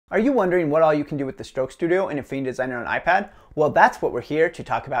Are you wondering what all you can do with the Stroke Studio in Affinity Designer on iPad? Well, that's what we're here to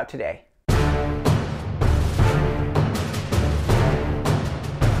talk about today.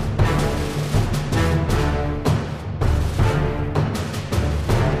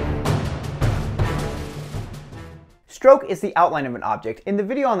 Stroke is the outline of an object. In the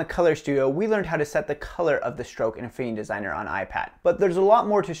video on the Color Studio, we learned how to set the color of the stroke in Affinity Designer on iPad. But there's a lot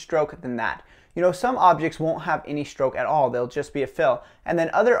more to stroke than that. You know, some objects won't have any stroke at all, they'll just be a fill. And then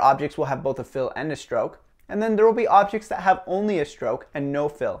other objects will have both a fill and a stroke. And then there will be objects that have only a stroke and no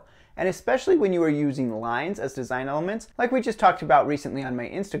fill. And especially when you are using lines as design elements, like we just talked about recently on my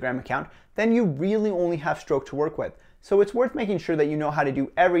Instagram account, then you really only have stroke to work with. So it's worth making sure that you know how to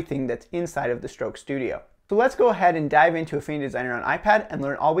do everything that's inside of the Stroke Studio. So let's go ahead and dive into Affinity Designer on iPad and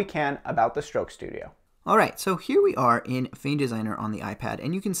learn all we can about the Stroke Studio. Alright, so here we are in Affinity Designer on the iPad,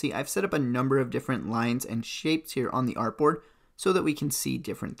 and you can see I've set up a number of different lines and shapes here on the artboard so that we can see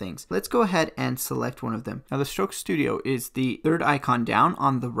different things. Let's go ahead and select one of them. Now the Stroke Studio is the third icon down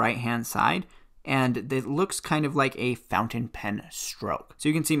on the right hand side, and it looks kind of like a fountain pen stroke. So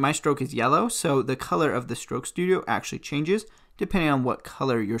you can see my stroke is yellow, so the color of the Stroke Studio actually changes depending on what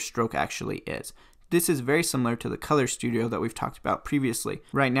color your stroke actually is. This is very similar to the Color Studio that we've talked about previously.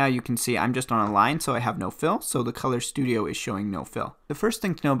 Right now you can see I'm just on a line, so I have no fill, so the Color Studio is showing no fill. The first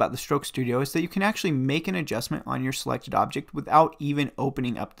thing to know about the Stroke Studio is that you can actually make an adjustment on your selected object without even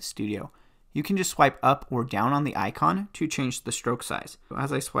opening up the Studio. You can just swipe up or down on the icon to change the stroke size. So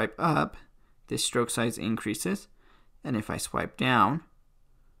as I swipe up, this stroke size increases, and if I swipe down,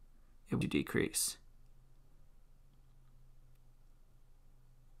 it will decrease.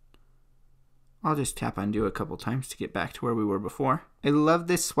 I'll just tap undo a couple times to get back to where we were before. I love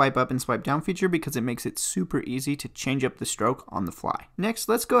this swipe up and swipe down feature because it makes it super easy to change up the stroke on the fly. Next,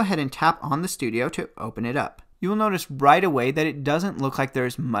 let's go ahead and tap on the Studio to open it up. You will notice right away that it doesn't look like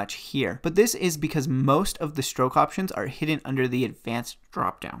there's much here, but this is because most of the stroke options are hidden under the Advanced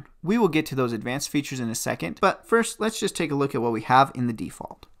dropdown. We will get to those advanced features in a second, but first let's just take a look at what we have in the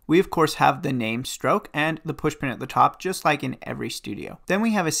default. We of course have the name stroke and the push pin at the top, just like in every studio. Then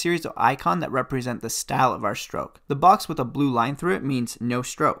we have a series of icons that represent the style of our stroke. The box with a blue line through it means no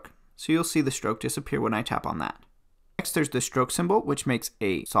stroke, so you'll see the stroke disappear when I tap on that. Next there's the stroke symbol, which makes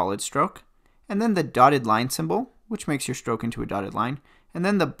a solid stroke, and then the dotted line symbol, which makes your stroke into a dotted line, and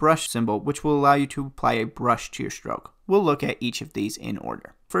then the brush symbol, which will allow you to apply a brush to your stroke. We'll look at each of these in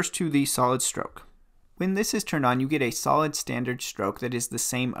order. First to the solid stroke. When this is turned on, you get a solid standard stroke that is the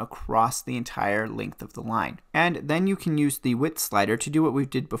same across the entire length of the line. And then you can use the width slider to do what we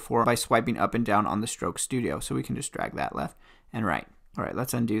did before by swiping up and down on the Stroke Studio. So we can just drag that left and right. All right,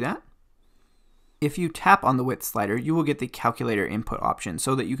 let's undo that. If you tap on the width slider, you will get the calculator input option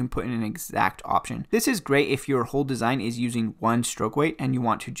so that you can put in an exact option. This is great if your whole design is using one stroke weight and you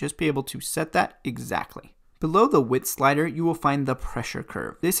want to just be able to set that exactly. Below the width slider, you will find the pressure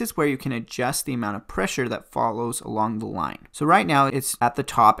curve. This is where you can adjust the amount of pressure that follows along the line. So right now it's at the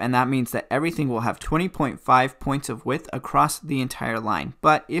top, and that means that everything will have 20.5 points of width across the entire line.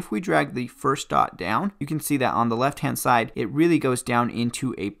 But if we drag the first dot down, you can see that on the left hand side, it really goes down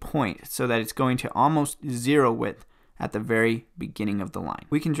into a point so that it's going to almost zero width at the very beginning of the line.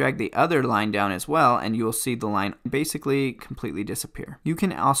 We can drag the other line down as well, and you will see the line basically completely disappear. You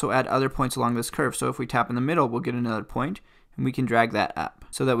can also add other points along this curve. So if we tap in the middle, we'll get another point, and we can drag that up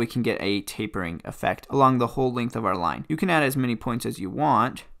so that we can get a tapering effect along the whole length of our line. You can add as many points as you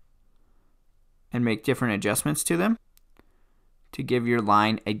want and make different adjustments to them to give your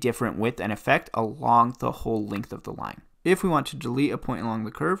line a different width and effect along the whole length of the line. If we want to delete a point along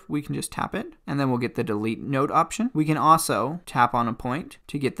the curve, we can just tap it, and then we'll get the delete node option. We can also tap on a point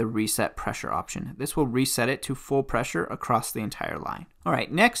to get the reset pressure option. This will reset it to full pressure across the entire line. All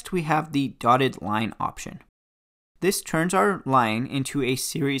right, next we have the dotted line option. This turns our line into a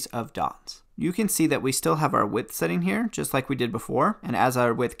series of dots. You can see that we still have our width setting here, just like we did before, and as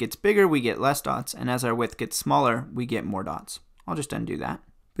our width gets bigger, we get less dots, and as our width gets smaller, we get more dots. I'll just undo that.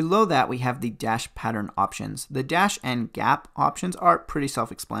 Below that, we have the dash pattern options. The dash and gap options are pretty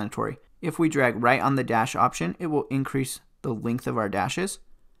self-explanatory. If we drag right on the dash option, it will increase the length of our dashes.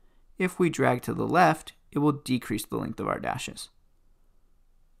 If we drag to the left, it will decrease the length of our dashes.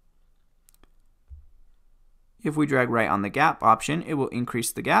 If we drag right on the gap option, it will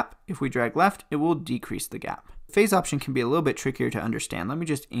increase the gap. If we drag left, it will decrease the gap. The phase option can be a little bit trickier to understand. Let me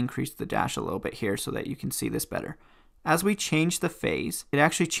just increase the dash a little bit here so that you can see this better. As we change the phase, it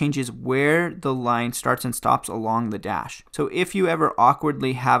actually changes where the line starts and stops along the dash. So if you ever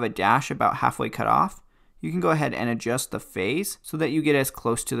awkwardly have a dash about halfway cut off, you can go ahead and adjust the phase so that you get as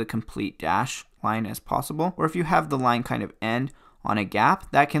close to the complete dash line as possible. Or if you have the line kind of end on a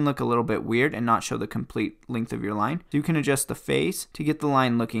gap, that can look a little bit weird and not show the complete length of your line. So you can adjust the face to get the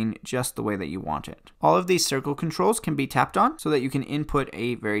line looking just the way that you want it. All of these circle controls can be tapped on so that you can input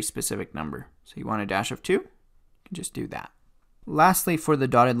a very specific number. So you want a dash of 2, you can just do that. Lastly, for the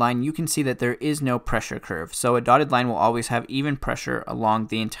dotted line, you can see that there is no pressure curve. So a dotted line will always have even pressure along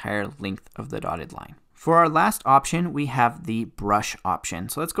the entire length of the dotted line. For our last option, we have the brush option.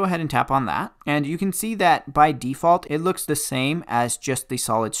 So let's go ahead and tap on that. And you can see that by default, it looks the same as just the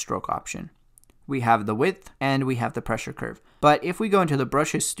solid stroke option. We have the width and we have the pressure curve. But if we go into the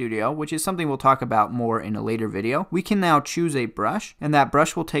brushes studio, which is something we'll talk about more in a later video, we can now choose a brush and that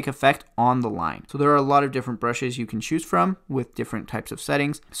brush will take effect on the line. So there are a lot of different brushes you can choose from with different types of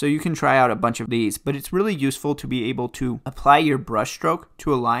settings. So you can try out a bunch of these, but it's really useful to be able to apply your brush stroke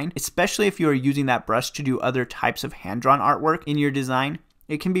to a line, especially if you are using that brush to do other types of hand-drawn artwork in your design.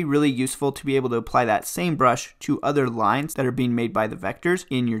 It can be really useful to be able to apply that same brush to other lines that are being made by the vectors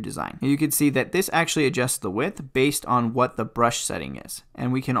in your design. And you can see that this actually adjusts the width based on what the brush setting is.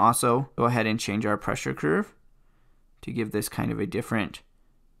 And we can also go ahead and change our pressure curve to give this kind of a different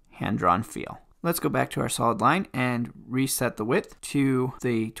hand-drawn feel. Let's go back to our solid line and reset the width to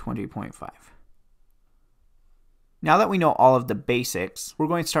the 20.5. Now that we know all of the basics, we're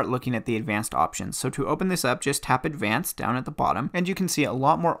going to start looking at the advanced options. So to open this up, just tap advanced down at the bottom and you can see a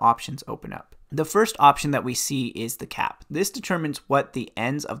lot more options open up. The first option that we see is the cap. This determines what the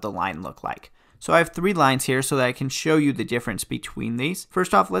ends of the line look like. So I have 3 lines here so that I can show you the difference between these.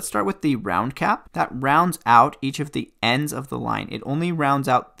 First off, let's start with the round cap. That rounds out each of the ends of the line. It only rounds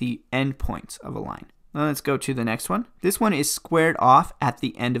out the end points of a line. Now let's go to the next one. This one is squared off at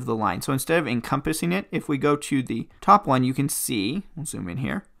the end of the line. So instead of encompassing it, if we go to the top one, you can see, we'll zoom in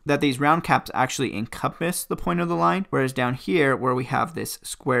here, that these round caps actually encompass the point of the line, whereas down here where we have this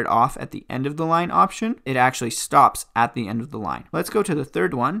squared off at the end of the line option, it actually stops at the end of the line. Let's go to the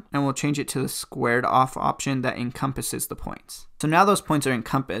third one and we'll change it to the squared off option that encompasses the points. So now those points are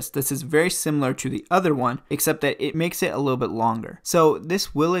encompassed. This is very similar to the other one, except that it makes it a little bit longer. So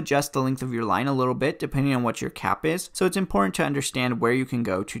this will adjust the length of your line a little bit depending on what your cap is. So it's important to understand where you can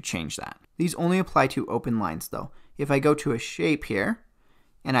go to change that. These only apply to open lines though. If I go to a shape here,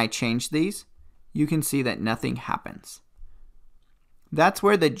 and I change these, you can see that nothing happens. That's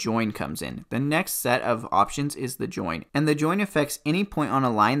where the join comes in. The next set of options is the join, and the join affects any point on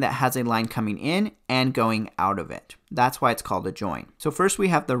a line that has a line coming in and going out of it. That's why it's called a join. So first we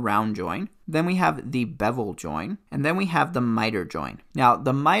have the round join, then we have the bevel join, and then we have the miter join. Now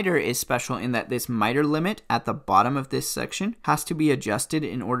the miter is special in that this miter limit at the bottom of this section has to be adjusted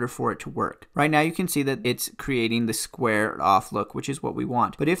in order for it to work. Right now you can see that it's creating the squared off look, which is what we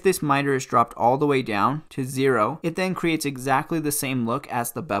want. But if this miter is dropped all the way down to 0, it then creates exactly the same look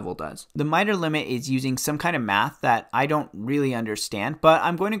as the bevel does. The miter limit is using some kind of math that I don't really understand, but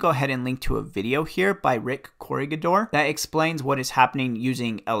I'm going to go ahead and link to a video here by Rick Corrigador that explains what is happening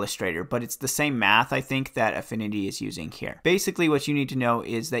using Illustrator, but it's the same math I think that Affinity is using here. Basically what you need to know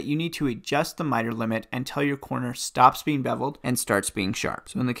is that you need to adjust the miter limit until your corner stops being beveled and starts being sharp.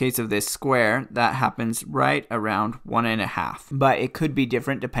 So in the case of this square, that happens right around 1.5, but it could be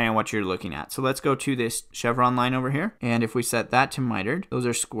different depending on what you're looking at. So let's go to this chevron line over here, and if we set that to mitered, those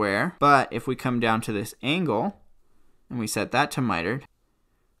are square, but if we come down to this angle and we set that to mitered,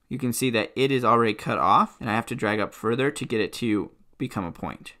 you can see that it is already cut off and I have to drag up further to get it to become a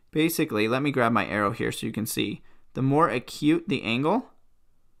point. Basically, let me grab my arrow here so you can see, the more acute the angle,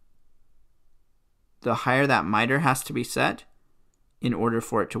 the higher that miter has to be set in order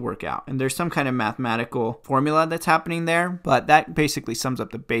for it to work out. And there's some kind of mathematical formula that's happening there, but that basically sums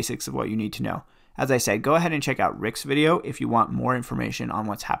up the basics of what you need to know. As I said, go ahead and check out Rick's video if you want more information on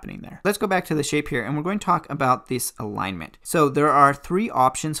what's happening there. Let's go back to the shape here and we're going to talk about this alignment. So there are 3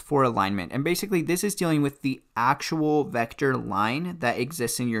 options for alignment, and basically this is dealing with the actual vector line that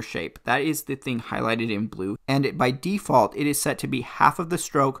exists in your shape. That is the thing highlighted in blue, and by default it is set to be half of the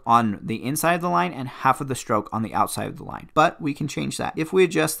stroke on the inside of the line and half of the stroke on the outside of the line. But we can change that. If we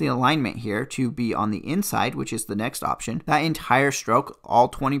adjust the alignment here to be on the inside, which is the next option, that entire stroke, all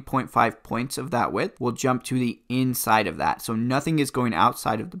 20.5 points of that width, will jump to the inside of that. So nothing is going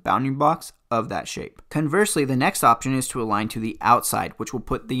outside of the bounding box of that shape. Conversely, the next option is to align to the outside, which will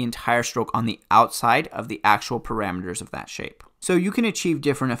put the entire stroke on the outside of the actual parameters of that shape. So you can achieve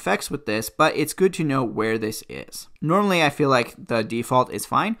different effects with this, but it's good to know where this is. Normally I feel like the default is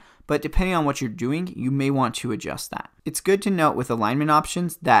fine, but depending on what you're doing, you may want to adjust that. It's good to note with alignment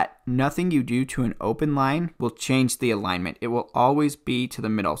options that nothing you do to an open line will change the alignment. It will always be to the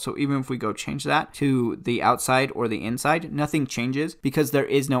middle. So even if we go change that to the outside or the inside, nothing changes because there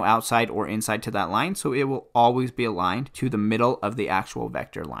is no outside or inside to that line. So it will always be aligned to the middle of the actual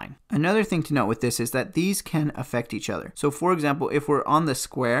vector line. Another thing to note with this is that these can affect each other. So for example, if we're on the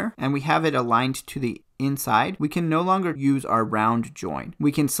square and we have it aligned to the inside, we can no longer use our round join.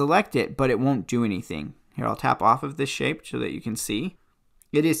 We can select it, but it won't do anything. Here, I'll tap off of this shape so that you can see.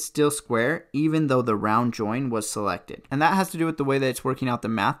 It is still square even though the round join was selected. And that has to do with the way that it's working out the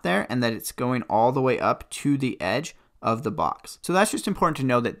math there and that it's going all the way up to the edge of the box. So that's just important to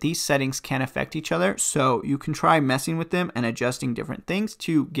know that these settings can affect each other, so you can try messing with them and adjusting different things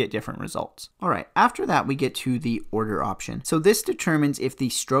to get different results. All right, after that we get to the order option. So this determines if the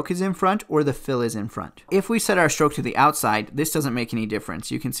stroke is in front or the fill is in front. If we set our stroke to the outside, this doesn't make any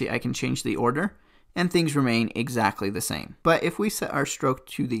difference. You can see I can change the order and things remain exactly the same. But if we set our stroke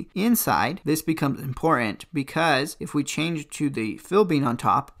to the inside, this becomes important because if we change to the fill being on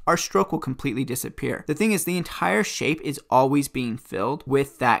top, our stroke will completely disappear. The thing is, the entire shape is always being filled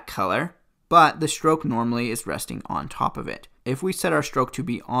with that color, but the stroke normally is resting on top of it. If we set our stroke to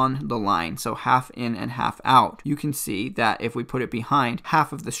be on the line, so half in and half out, you can see that if we put it behind,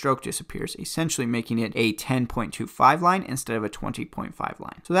 half of the stroke disappears, essentially making it a 10.25 line instead of a 20.5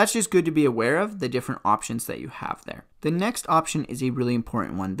 line. So that's just good to be aware of the different options that you have there. The next option is a really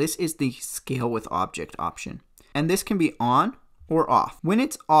important one. This is the scale with object option. And this can be on or off. When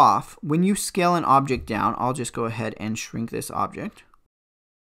it's off, when you scale an object down, I'll just go ahead and shrink this object.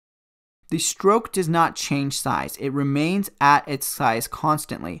 The stroke does not change size. It remains at its size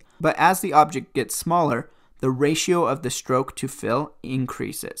constantly, but as the object gets smaller, the ratio of the stroke to fill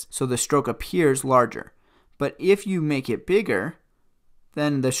increases, so the stroke appears larger. But if you make it bigger,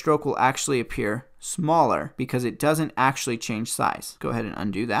 then the stroke will actually appear smaller because it doesn't actually change size. Go ahead and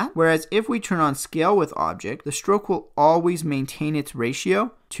undo that. Whereas if we turn on scale with object, the stroke will always maintain its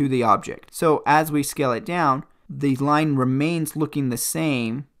ratio to the object. So as we scale it down, the line remains looking the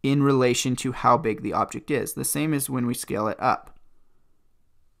same in relation to how big the object is. The same as when we scale it up.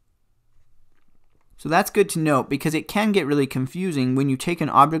 So that's good to note because it can get really confusing when you take an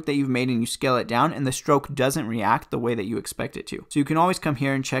object that you've made and you scale it down and the stroke doesn't react the way that you expect it to. So you can always come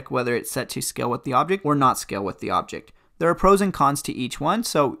here and check whether it's set to scale with the object or not scale with the object. There are pros and cons to each one,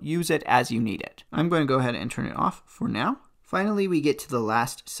 so use it as you need it. I'm going to go ahead and turn it off for now. Finally, we get to the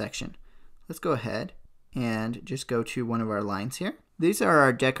last section. Let's go ahead and just go to one of our lines here. These are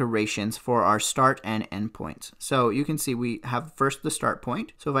our decorations for our start and end points. So you can see we have first the start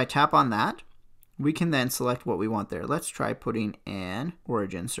point. So if I tap on that, we can then select what we want there. Let's try putting an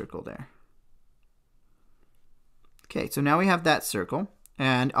origin circle there. Okay, so now we have that circle.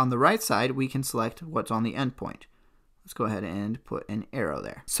 And on the right side, we can select what's on the end point. Let's go ahead and put an arrow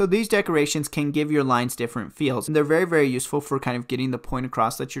there. So these decorations can give your lines different feels. And they're very, very useful for kind of getting the point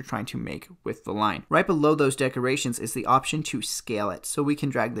across that you're trying to make with the line. Right below those decorations is the option to scale it. So we can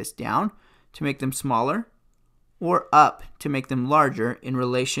drag this down to make them smaller or up to make them larger in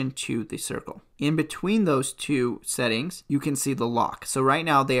relation to the circle. In between those two settings, you can see the lock. So right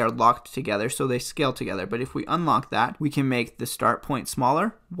now they are locked together, so they scale together. But if we unlock that, we can make the start point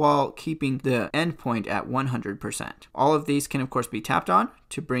smaller while keeping the end point at 100%. All of these can of course be tapped on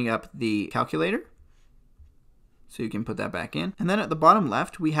to bring up the calculator. So you can put that back in. And then at the bottom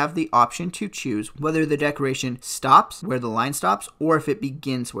left, we have the option to choose whether the decoration stops where the line stops or if it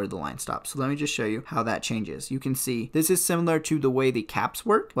begins where the line stops. So let me just show you how that changes. You can see this is similar to the way the caps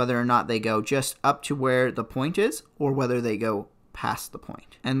work, whether or not they go just up to where the point is or whether they go past the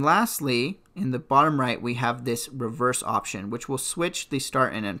point. And lastly, in the bottom right, we have this reverse option, which will switch the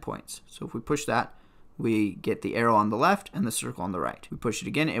start and end points. So if we push that, we get the arrow on the left and the circle on the right. We push it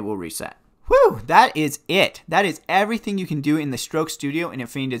again, it will reset. Whew, that is it. That is everything you can do in the Stroke Studio in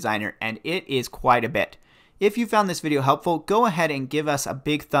Affinity Designer, and it is quite a bit. If you found this video helpful, go ahead and give us a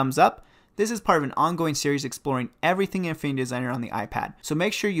big thumbs up. This is part of an ongoing series exploring everything in Affinity Designer on the iPad, so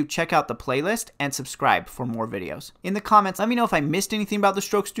make sure you check out the playlist and subscribe for more videos. In the comments, let me know if I missed anything about the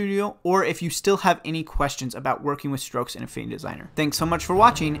Stroke Studio, or if you still have any questions about working with strokes in Affinity Designer. Thanks so much for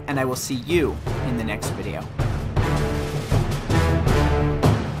watching, and I will see you in the next video.